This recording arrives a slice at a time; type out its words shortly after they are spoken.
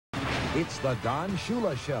It's the Don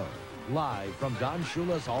Shula Show, live from Don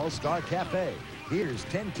Shula's All-Star Cafe. Here's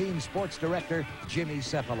 10-team sports director Jimmy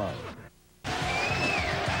Cefalo.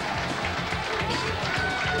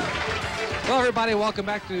 Well, everybody, welcome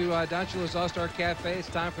back to Don Shula's All-Star Cafe. It's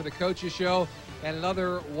time for the Coaches Show, and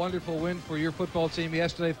another wonderful win for your football team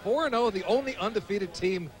yesterday. 4-0, the only undefeated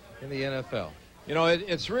team in the NFL. You know,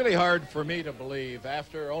 it's really hard for me to believe,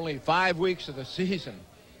 after only 5 weeks of the season,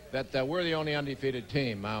 that we're the only undefeated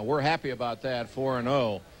team. We're happy about that,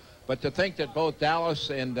 4-0. But to think that both Dallas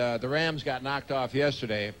and the Rams got knocked off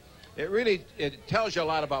yesterday, it tells you a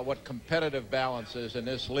lot about what competitive balance is in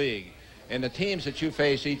this league and the teams that you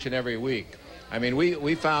face each and every week. I mean,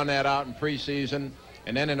 we found that out in preseason,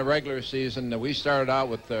 and then in the regular season, we started out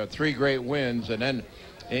with 3 great wins, and then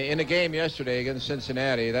in the game yesterday against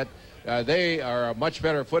Cincinnati, that they are a much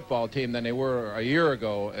better football team than they were a year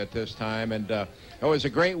ago at this time, and it was a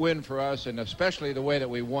great win for us, and especially the way that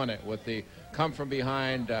we won it with the come from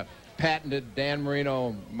behind, patented Dan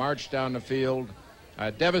Marino march down the field,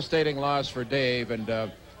 devastating loss for Dave, and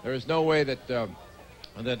there is no way that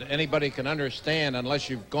that anybody can understand unless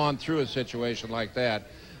you've gone through a situation like that.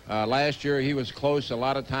 Last year he was close a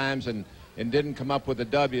lot of times and didn't come up with the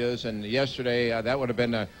W's, and yesterday that would have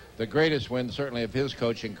been the greatest win certainly of his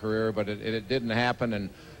coaching career, but it didn't happen,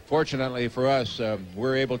 and fortunately for us, we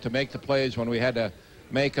were able to make the plays when we had to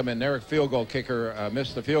make them, and their field goal kicker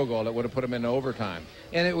missed the field goal that would have put them into overtime.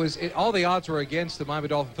 And all the odds were against the Miami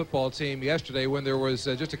Dolphin football team yesterday when there was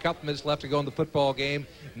just a couple minutes left to go in the football game.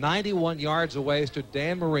 91 yards away stood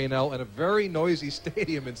Dan Marino in a very noisy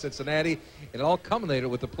stadium in Cincinnati. It all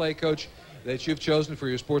culminated with the play, Coach, that you've chosen for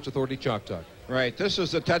your Sports Authority Chalk Talk. Right. This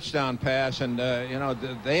is a touchdown pass, and, you know,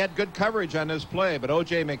 they had good coverage on this play, but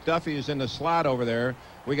O.J. McDuffie is in the slot over there.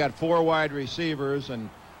 We got 4 wide receivers, and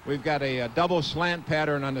we've got a double slant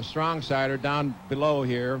pattern on the strong side or down below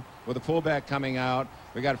here with the fullback coming out.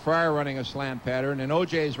 We got Fryer running a slant pattern, and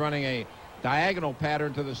O.J.'s running a diagonal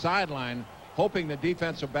pattern to the sideline, hoping the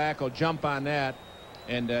defensive back will jump on that.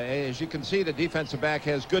 And as you can see, the defensive back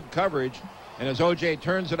has good coverage, and as O.J.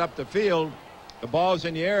 turns it up the field, the ball's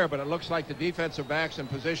in the air, but it looks like the defensive back's in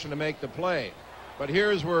position to make the play. But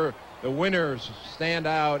here's where the winners stand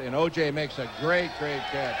out, and O.J. makes a great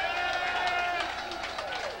catch.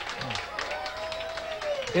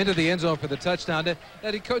 Into the end zone for the touchdown.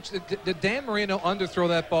 Coach, did Dan Marino underthrow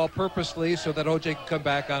that ball purposely so that O.J. could come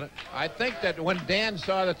back on it? I think that when Dan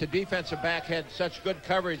saw that the defensive back had such good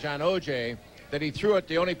coverage on O.J., that he threw it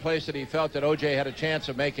the only place that he felt that O.J. had a chance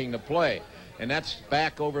of making the play. And that's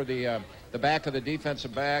back over the back of the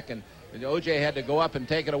defensive back, and O.J. had to go up and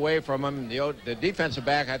take it away from him. The defensive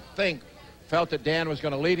back, I think, felt that Dan was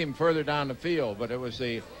going to lead him further down the field, but it was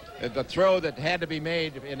the throw that had to be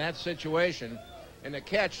made in that situation. And the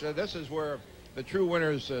catch, this is where the true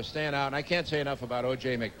winners stand out. And I can't say enough about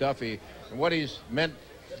O.J. McDuffie and what he's meant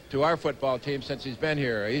to our football team since he's been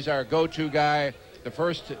here. He's our go-to guy, the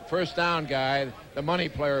first down guy, the money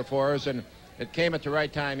player for us, and it came at the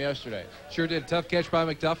right time yesterday. Sure did. Tough catch by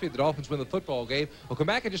McDuffie. The Dolphins win the football game. We'll come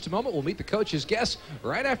back in just a moment. We'll meet the coach's guests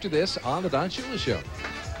right after this on the Don Shula Show.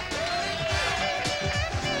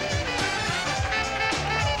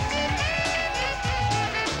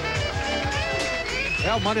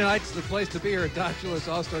 Well, Monday night's the place to be here at Don Shula's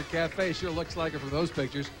All-Star Cafe. Sure looks like it from those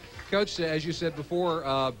pictures. Coach, as you said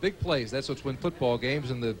before, big plays. That's what's win football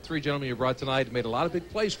games, and the 3 gentlemen you brought tonight made a lot of big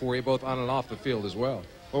plays for you, both on and off the field as well.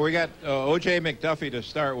 Well, we got O.J. McDuffie to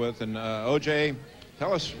start with, and O.J.,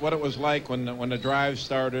 tell us what it was like when the drive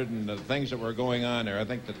started and the things that were going on there. I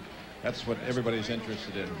think that's what everybody's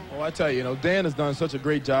interested in. Well, I tell you, Dan has done such a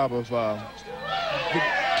great job of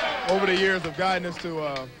over the years of guiding us to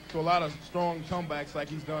a lot of strong comebacks like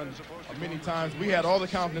he's done many times. We had all the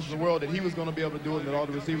confidence in the world that he was going to be able to do it and that all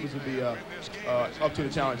the receivers would be up to the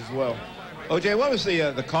challenge as well. O.J., what was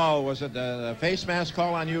the call? Was it the face mask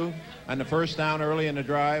call on you on the first down early in the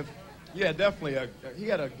drive? Yeah, definitely. He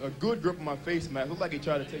had a good grip on my face mask. It looked like he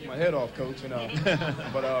tried to take my head off, Coach.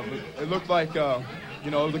 But it looked like,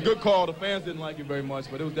 it was a good call. The fans didn't like it very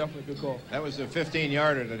much, but it was definitely a good call. That was a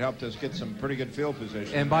 15-yarder that helped us get some pretty good field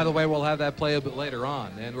position. And by the way, we'll have that play a bit later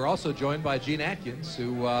on. And we're also joined by Gene Atkins,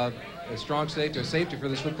 who is strong safety for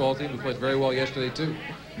this football team, who played very well yesterday, too.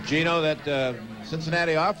 Gino, that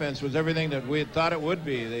Cincinnati offense was everything that we had thought it would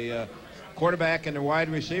be. The quarterback and the wide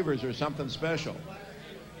receivers are something special.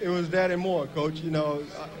 It was that and more, Coach.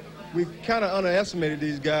 We kind of underestimated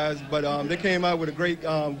these guys, but they came out with a great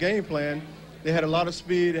game plan. They had a lot of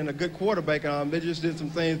speed and a good quarterback. They just did some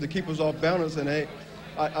things to keep us off balance, and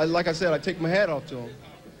like I said, I take my hat off to them.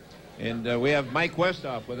 And we have Mike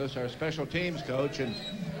Westhoff with us, our special teams coach. And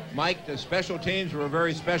Mike, the special teams were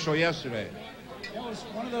very special yesterday. It was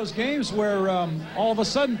one of those games where all of a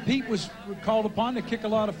sudden Pete was called upon to kick a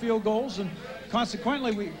lot of field goals, and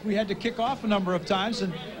consequently we had to kick off a number of times,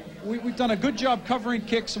 and we've done a good job covering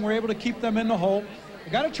kicks, and we're able to keep them in the hole.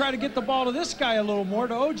 We got to try to get the ball to this guy a little more,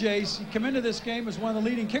 to OJ. He come into this game as one of the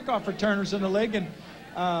leading kickoff returners in the league,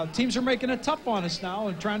 and teams are making it tough on us now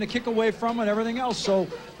and trying to kick away from it and everything else. So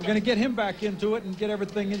we're going to get him back into it and get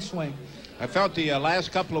everything in swing. I felt the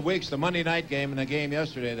last couple of weeks, the Monday night game and the game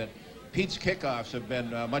yesterday, that Pete's kickoffs have been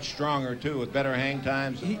much stronger, too, with better hang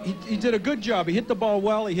times. He did a good job. He hit the ball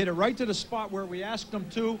well. He hit it right to the spot where we asked him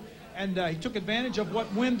to, and he took advantage of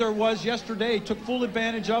what wind there was yesterday. He took full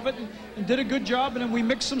advantage of it and did a good job, and then we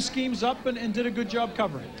mixed some schemes up and did a good job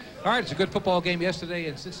covering. All right, it's a good football game yesterday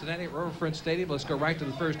in Cincinnati at Riverfront Stadium. Let's go right to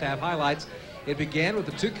the first half highlights. It began with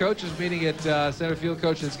the two coaches meeting at center field.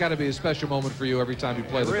 Coach, it's got to be a special moment for you every time you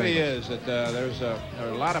play the Bengals. It really is. There's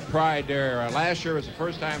a lot of pride there. Last year was the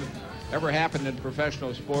first time it ever happened in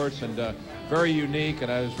professional sports, and very unique,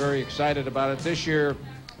 and I was very excited about it. This year,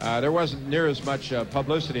 there wasn't near as much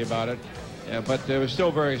publicity about it, but it was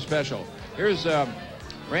still very special. Here's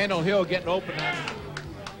Randall Hill getting open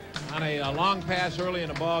on a long pass early in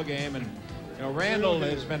the ball game, and Randall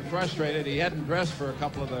has been frustrated. He hadn't dressed for a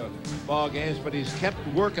couple of the ball games, but he's kept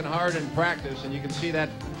working hard in practice, and you can see that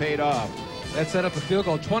paid off. That set up a field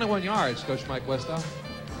goal, 21 yards, Coach Mike Westhoff.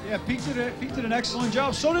 Yeah, Pete did an excellent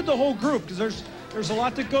job. So did the whole group, because there's a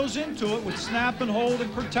lot that goes into it with snap and hold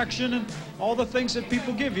and protection and all the things that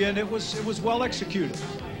people give you, and it was well executed.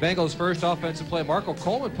 Bengals' first offensive play. Marco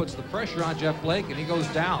Coleman puts the pressure on Jeff Blake, and he goes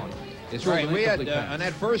down. It's right. We had on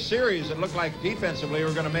that first series, it looked like defensively we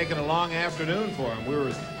were going to make it a long afternoon for them. We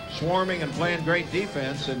were swarming and playing great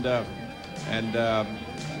defense, and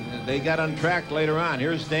they got untracked later on.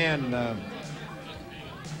 Here's Dan.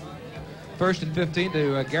 First and 15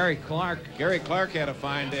 to Gary Clark. Gary Clark had a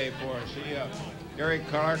fine day for us. Gary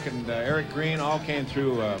Clark and Eric Green all came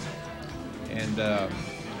through,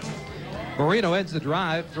 Marino ends the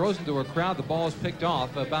drive, throws into a crowd. The ball is picked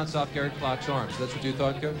off, bounced off Gary Clark's arms. That's what you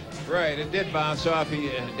thought, Coach? Right, it did bounce off.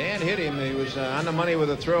 Dan hit him. He was on the money with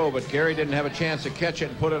a throw, but Gary didn't have a chance to catch it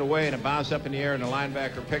and put it away, and it bounced up in the air, and the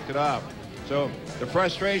linebacker picked it up. So the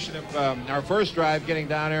frustration of our first drive getting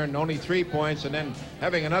down there and only 3 points, and then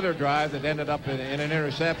having another drive that ended up in an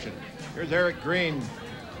interception. Here's Eric Green.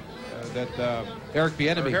 Eric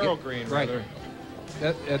Bieniemy. Harold Green, right.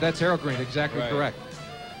 rather. That's Harold Green, exactly right. Correct.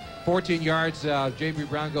 14 yards, J.B.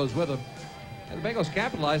 Brown goes with him. And the Bengals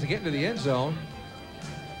capitalize and get into the end zone.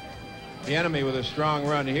 Bieniemy with a strong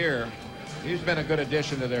run here. He's been a good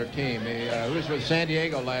addition to their team. He was with San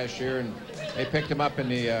Diego last year, and they picked him up in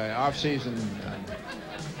the offseason.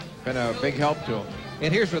 Been a big help to him.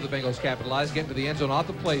 And here's where the Bengals capitalize, get into the end zone off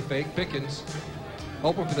the play fake. Pickens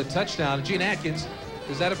open for the touchdown. Gene Atkins,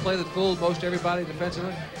 is that a play that fooled most everybody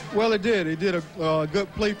defensively? Well, it did. He did a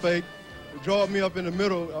good play fake. It drawed me up in the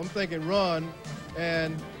middle. I'm thinking run,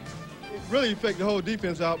 and it really faked the whole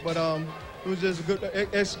defense out, but it was just a good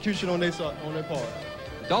execution on their part.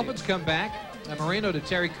 The Dolphins come back. Marino to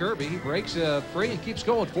Terry Kirby. He breaks free and keeps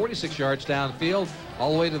going 46 yards downfield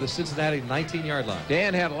all the way to the Cincinnati 19-yard line.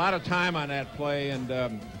 Dan had a lot of time on that play, and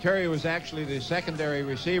Terry was actually the secondary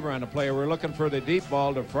receiver on the play. We were looking for the deep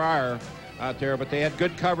ball to Fryer out there, but they had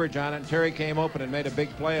good coverage on it, and Terry came open and made a big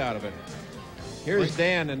play out of it. Here's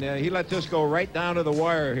Dan, and he let this go right down to the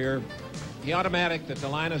wire here. He automatic at the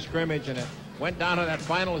line of scrimmage, and it went down to that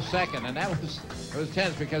final second, and it was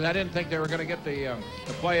tense because I didn't think they were going to get the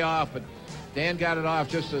play off, but Dan got it off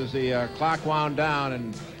just as the clock wound down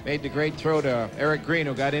and made the great throw to Eric Green,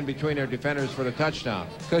 who got in between their defenders for the touchdown.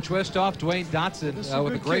 Coach Westhoff, Dwayne Dotson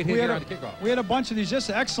with a great hit here on the kickoff. We had a bunch of these. Just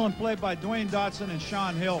an excellent play by Dwayne Dotson and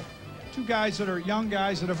Sean Hill. Two guys that are young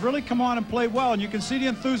guys that have really come on and played well, and you can see the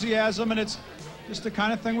enthusiasm, and it's just the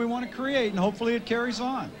kind of thing we want to create, and hopefully it carries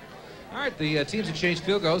on. All right, the teams exchanged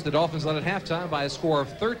field goals. The Dolphins led at halftime by a score of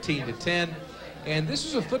 13-10. And this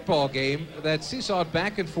is a football game that seesawed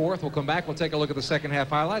back and forth. We'll come back. We'll take a look at the second half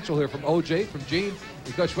highlights. We'll hear from OJ, from Gene,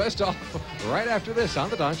 and Coach Westhoff right after this on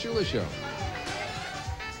the Don Shula Show.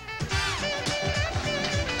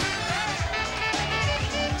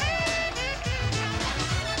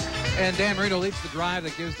 And Dan Marino leads the drive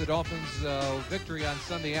that gives the Dolphins victory on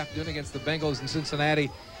Sunday afternoon against the Bengals in Cincinnati.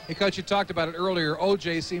 And Coach, you talked about it earlier.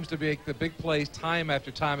 OJ seems to make the big plays time after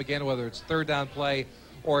time again, whether it's third down play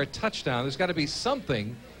or a touchdown. There's got to be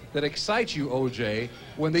something that excites you, OJ,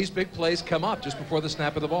 when these big plays come up just before the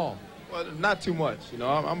snap of the ball. Well, not too much. You know,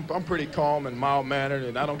 I'm pretty calm and mild-mannered,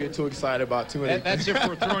 and I don't get too excited about too many. That's if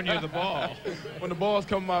we're throwing you the ball. When the ball's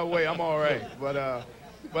coming my way, I'm all right. But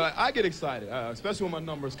But I get excited, especially when my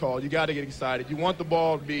number is called. You got to get excited. You want the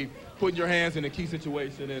ball to be putting your hands in a key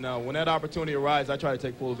situation, and when that opportunity arises, I try to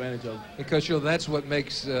take full advantage of it. Because, you know, that's what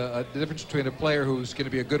makes the difference between a player who's going to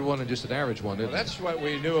be a good one and just an average one. Well, that's what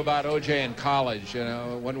we knew about O.J. in college. You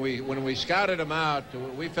know, when we scouted him out,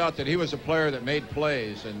 we felt that he was a player that made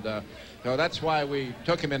plays, and so that's why we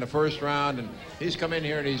took him in the first round. And he's come in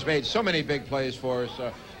here and he's made so many big plays for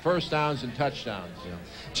us, first downs and touchdowns. Yeah.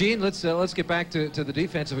 Gene, let's get back to the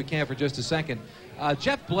defense if we can for just a second.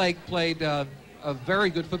 Jeff Blake played a very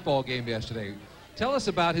good football game yesterday. Tell us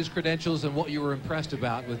about his credentials and what you were impressed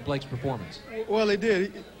about with Blake's performance. Well, he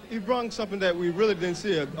did. He brought something that we really didn't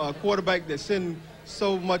see, a quarterback that's sitting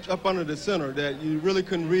so much up under the center that you really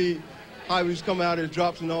couldn't read how he was coming out of his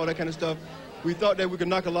drops and all that kind of stuff. We thought that we could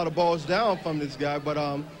knock a lot of balls down from this guy, but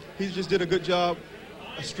he just did a good job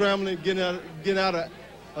scrambling, getting out of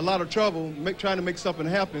a lot of trouble, trying to make something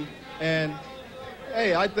happen. And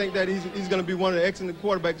hey, I think that he's going to be one of the excellent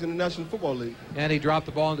quarterbacks in the National Football League. And he dropped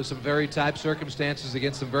the ball into some very tight circumstances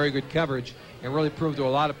against some very good coverage and really proved to a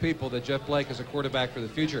lot of people that Jeff Blake is a quarterback for the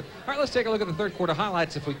future. All right, let's take a look at the third quarter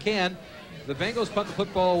highlights if we can. The Bengals punt the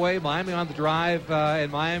football away. Miami on the drive,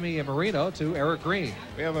 and Miami and Marino to Eric Green.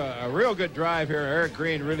 We have a real good drive here. Eric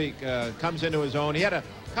Green really comes into his own. He had a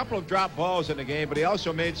couple of drop balls in the game, but he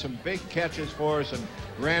also made some big catches for us and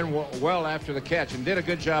ran well after the catch and did a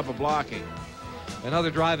good job of blocking.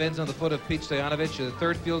 Another drive ends on the foot of Pete Stoyanovich, the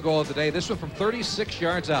third field goal of the day. This one from 36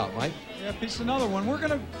 yards out, Mike. Yeah, Pete's another one.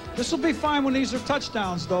 This will be fine when these are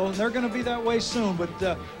touchdowns, though, and they're going to be that way soon. But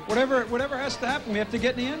whatever has to happen, we have to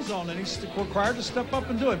get in the end zone, and he's required to step up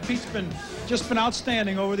and do it. Pete's just been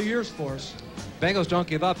outstanding over the years for us. Bengals don't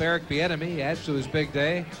give up. Eric Bieniemy adds to his big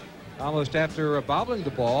day. Almost after bobbling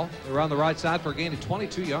the ball, they were on the right side for a gain of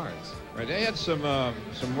 22 yards. Right, they had some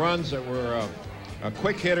runs that were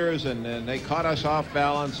quick hitters, and they caught us off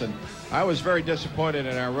balance, and I was very disappointed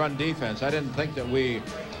in our run defense. I didn't think that we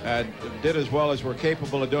did as well as we're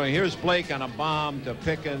capable of doing. Here's Blake on a bomb to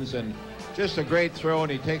Pickens, and just a great throw,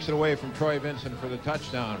 and he takes it away from Troy Vincent for the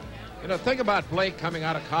touchdown. You know, think about Blake coming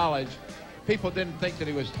out of college. People didn't think that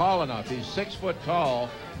he was tall enough. He's 6 foot tall,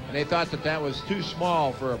 and they thought that that was too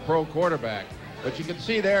small for a pro quarterback. But you can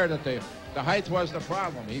see there that the height was the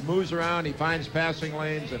problem. He moves around, he finds passing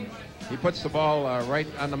lanes, and he puts the ball right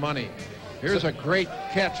on the money. Here's a great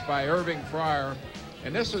catch by Irving Fryer,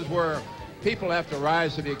 and this is where people have to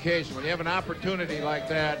rise to the occasion. When you have an opportunity like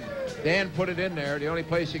that, Dan put it in there, the only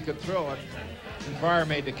place he could throw it, and Fryer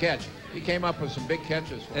made the catch. He came up with some big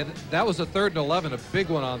catches. And that was a 3rd and 11, a big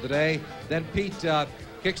one on today. Then Pete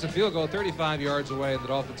kicks the field goal 35 yards away, and the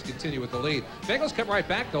Dolphins continue with the lead. Bengals come right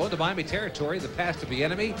back, though, into Miami territory. The pass to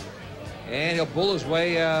Bieniemy, and he'll bull his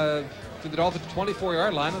way to the Dolphins'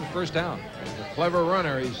 24-yard line on the first down. He's a clever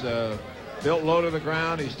runner. He's built low to the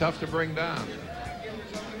ground. He's tough to bring down.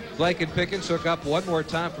 Blake and Pickens hook up one more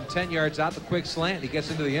time from 10 yards out, the quick slant. He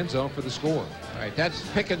gets into the end zone for the score. All right, that's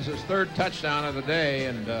Pickens' 3rd touchdown of the day,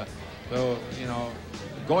 and so, you know,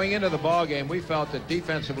 going into the ball game, we felt that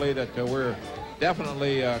defensively that we're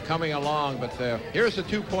definitely coming along, but here's the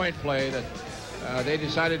 2-point play that they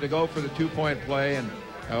decided to go for the 2-point play, and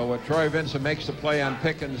what Troy Vincent makes the play on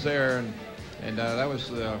Pickens there, and that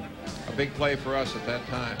was a big play for us at that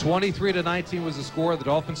time. 23-19 was the score. The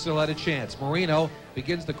Dolphins still had a chance. Marino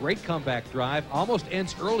begins the great comeback drive. Almost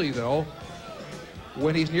ends early, though,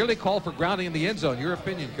 when he's nearly called for grounding in the end zone. Your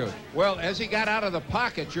opinion, Coach? Well, as he got out of the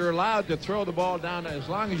pocket, you're allowed to throw the ball down as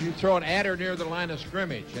long as you throw it at or near the line of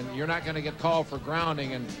scrimmage, and you're not going to get called for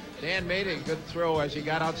grounding. And Dan made a good throw as he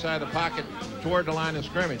got outside the pocket toward the line of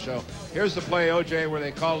scrimmage. So here's the play, O.J., where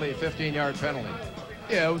they called the 15-yard penalty.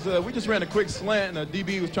 Yeah, it was. We just ran a quick slant, and the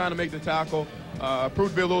DB was trying to make the tackle.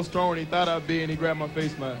 Proved to be a little stronger than he thought I'd be, and he grabbed my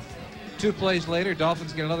face mask. 2 plays later,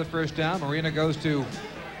 Dolphins get another first down. Marino goes to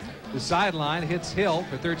the sideline, hits Hill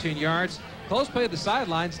for 13 yards. Close play at the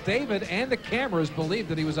sidelines. David and the cameras believed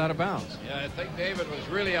that he was out of bounds. Yeah, I think David was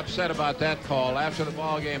really upset about that call after the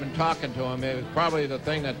ball game, and talking to him, it was probably the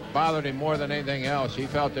thing that bothered him more than anything else. He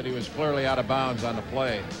felt that he was clearly out of bounds on the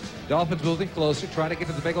play. Dolphins moving closer, trying to get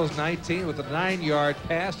to the Bengals 19 with a 9-yard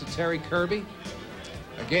pass to Terry Kirby.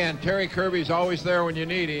 Again, Terry Kirby's always there when you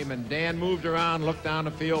need him, and Dan moved around, looked down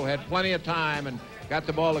the field, had plenty of time, and got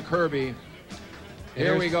the ball to Kirby.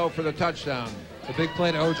 Here we go for the touchdown. The big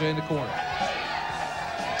play to O.J. in the corner.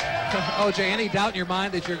 O.J., any doubt in your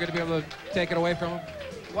mind that you're going to be able to take it away from him?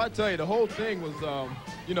 Well, I tell you, the whole thing was,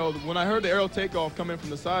 you know, when I heard the aerial takeoff come in from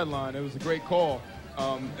the sideline, it was a great call.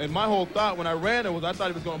 And my whole thought when I ran it was I thought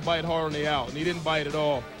he was going to bite hard on the out, and he didn't bite at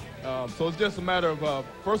all. So it's just a matter of,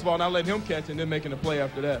 first of all, not letting him catch and then making a play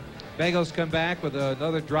after that. Bengals come back with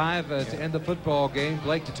another drive to end the football game.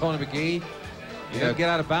 Blake to Tony McGee. He doesn't get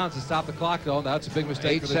out of bounds to stop the clock, though. That's a big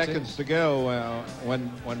mistake. 8 seconds to go.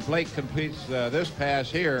 When Blake completes this pass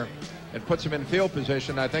here, it puts him in field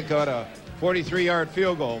position. I think got a 43-yard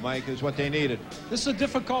field goal, Mike, is what they needed. This is a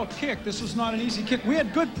difficult kick. This was not an easy kick. We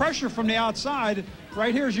had good pressure from the outside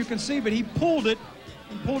right here, as you can see, but he pulled it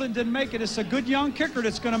and didn't make it. It's a good young kicker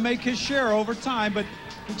that's going to make his share over time, but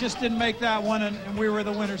he just didn't make that one, and we were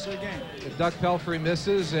the winners of the game. Doug Pelfrey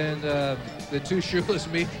misses, and the two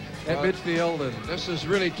Shulas meet at midfield. And this is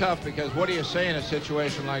really tough, because what do you say in a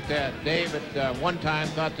situation like that? Dave at one time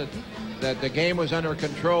thought that the game was under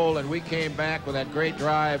control, and we came back with that great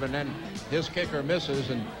drive, and then his kicker misses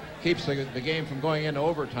and keeps the game from going into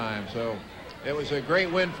overtime. So it was a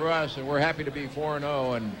great win for us, and we're happy to be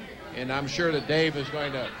 4-0, and I'm sure that Dave is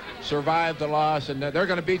going to survive the loss, and they're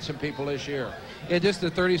going to beat some people this year. In just the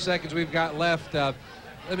 30 seconds we've got left,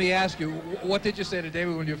 let me ask you, what did you say to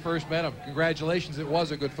David when you first met him? Congratulations, it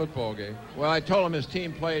was a good football game. Well, I told him his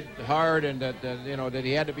team played hard, and that that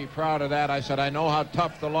he had to be proud of that. I said, I know how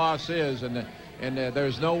tough the loss is, and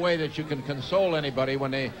there's no way that you can console anybody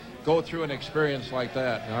when they go through an experience like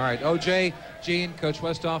that. All right, OJ, Gene, Coach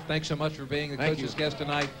Westhoff, thanks so much for being the coach's guest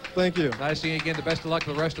tonight. Thank you. Nice seeing you again. The best of luck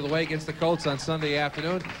the rest of the way against the Colts on Sunday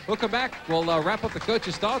afternoon. We'll come back. We'll wrap up the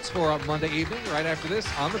coach's thoughts for Monday evening right after this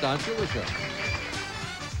on the Don Shula Show.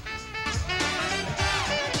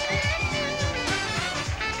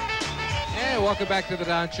 And welcome back to the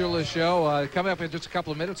Don Shula Show. Coming up in just a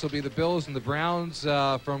couple of minutes will be the Bills and the Browns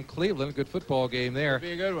from Cleveland. A good football game there. It'll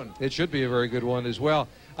be a good one. It should be a very good one as well.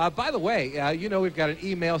 By the way, you know we've got an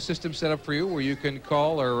email system set up for you where you can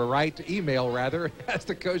call or write, email rather, ask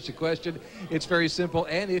the coach a question. It's very simple.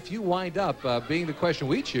 And if you wind up being the question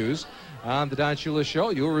we choose on the Don Shula Show,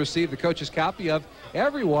 you will receive the coach's copy of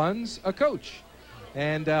Everyone's a Coach.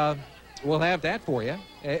 And we'll have that for you.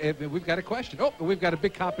 We've got a question. Oh, we've got a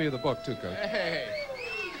big copy of the book too, Coach. Hey.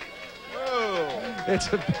 Whoa.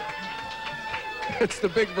 It's the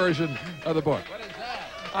big version of the book. What is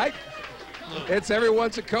that? It's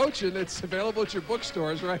Everyone's a Coach, and it's available at your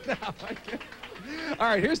bookstores right now. All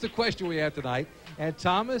right, here's the question we have tonight. And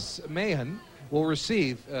Thomas Mahan will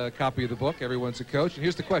receive a copy of the book, Everyone's a Coach. And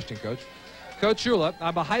here's the question, Coach. Coach Shula,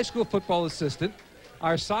 I'm a high school football assistant.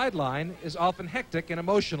 Our sideline is often hectic and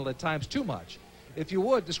emotional, at times too much. If you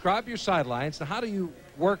would, describe your sidelines. Now, how do you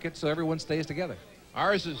work it so everyone stays together?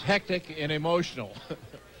 Ours is hectic and emotional.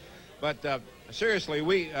 But seriously,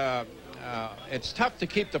 it's tough to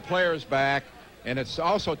keep the players back, and it's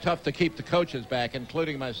also tough to keep the coaches back,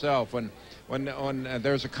 including myself. When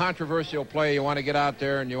there's a controversial play, you want to get out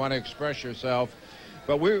there and you want to express yourself.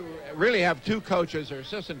 But we really have two coaches or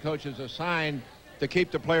assistant coaches assigned to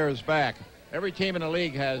keep the players back. Every team in the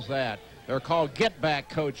league has that. They're called get-back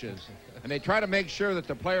coaches, and they try to make sure that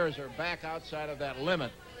the players are back outside of that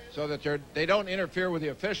limit so that they don't interfere with the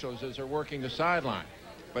officials as they're working the sideline.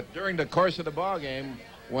 But during the course of the ball game,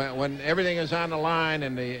 when everything is on the line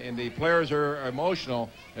and the players are emotional,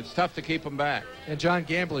 it's tough to keep them back. And John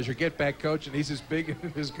Gamble is your get-back coach, and he's as big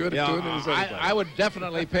and as good at doing it as anybody. I would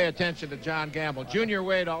definitely pay attention to John Gamble. Junior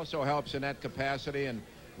Wade also helps in that capacity, and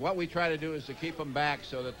what we try to do is to keep them back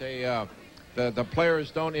so that the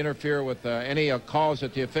players don't interfere with any calls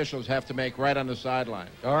that the officials have to make right on the sideline.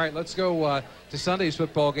 All right, let's go to Sunday's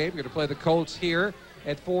football game. We're going to play the Colts here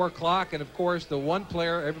at 4 o'clock, and of course the one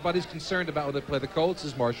player everybody's concerned about when they play the Colts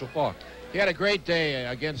is Marshall Faulk. He had a great day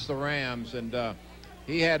against the Rams, and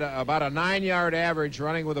he had about a 9-yard average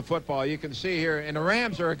running with the football. You can see here, and the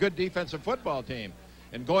Rams are a good defensive football team,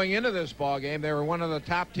 and going into this ball game they were one of the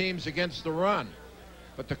top teams against the run,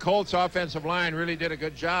 but the Colts offensive line really did a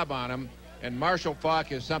good job on him, and Marshall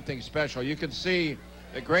Faulk is something special. You can see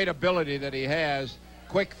the great ability that he has,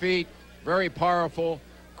 quick feet, very powerful,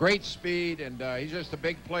 great speed, and he's just a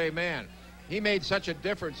big play man. He made such a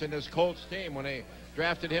difference in this Colts team when they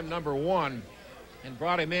drafted him #1 and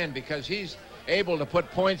brought him in, because he's able to put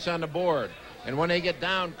points on the board. And when they get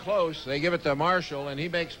down close, they give it to Marshall, and he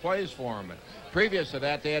makes plays for them. Previous to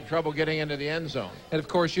that, they had trouble getting into the end zone. And, of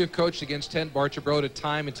course, you've coached against Ted Barchebrode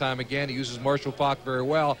time and time again. He uses Marshall Faulk very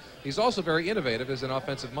well. He's also very innovative as an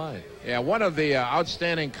offensive mind. Yeah, one of the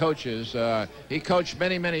outstanding coaches. He coached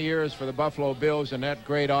many, many years for the Buffalo Bills and that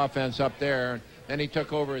great offense up there. Then he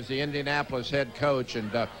took over as the Indianapolis head coach.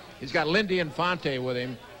 And he's got Lindy Infante with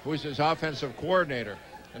him, who's his offensive coordinator.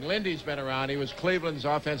 And Lindy's been around. He was Cleveland's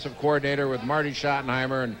offensive coordinator with Marty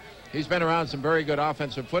Schottenheimer, and he's been around some very good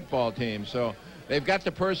offensive football teams. So they've got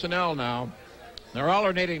the personnel now. They're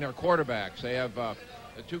alternating their quarterbacks. They have the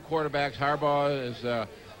two quarterbacks.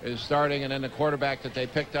 Harbaugh is starting, and then the quarterback that they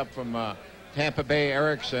picked up from Tampa Bay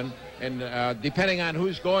Erickson, and depending on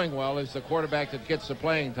who's going well is the quarterback that gets the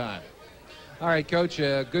playing time. All right, Coach,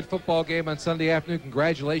 a good football game on Sunday afternoon.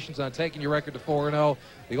 Congratulations on taking your record to 4-0,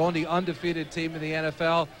 the only undefeated team in the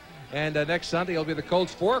NFL. And next Sunday, it'll be the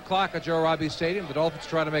Colts, 4 o'clock at Joe Robbie Stadium. The Dolphins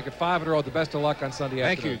trying to make it 5-0. The best of luck on Sunday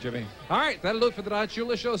afternoon. Thank you, Jimmy. All right, that'll do it for the Don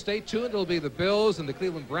Shula Show. Stay tuned. It'll be the Bills and the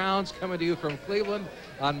Cleveland Browns coming to you from Cleveland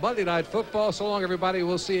on Monday Night Football. So long, everybody.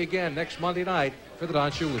 We'll see you again next Monday night for the Don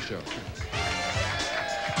Shula Show.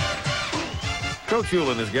 Coach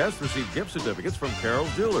Shula and his guests receive gift certificates from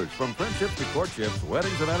Carol's Jewelers. From friendships to courtships,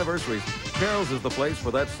 weddings, and anniversaries, Carol's is the place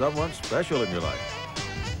for that someone special in your life.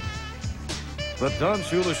 The Don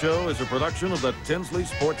Shula Show is a production of the Tinsley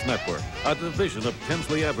Sports Network, a division of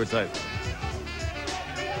Tinsley Advertising.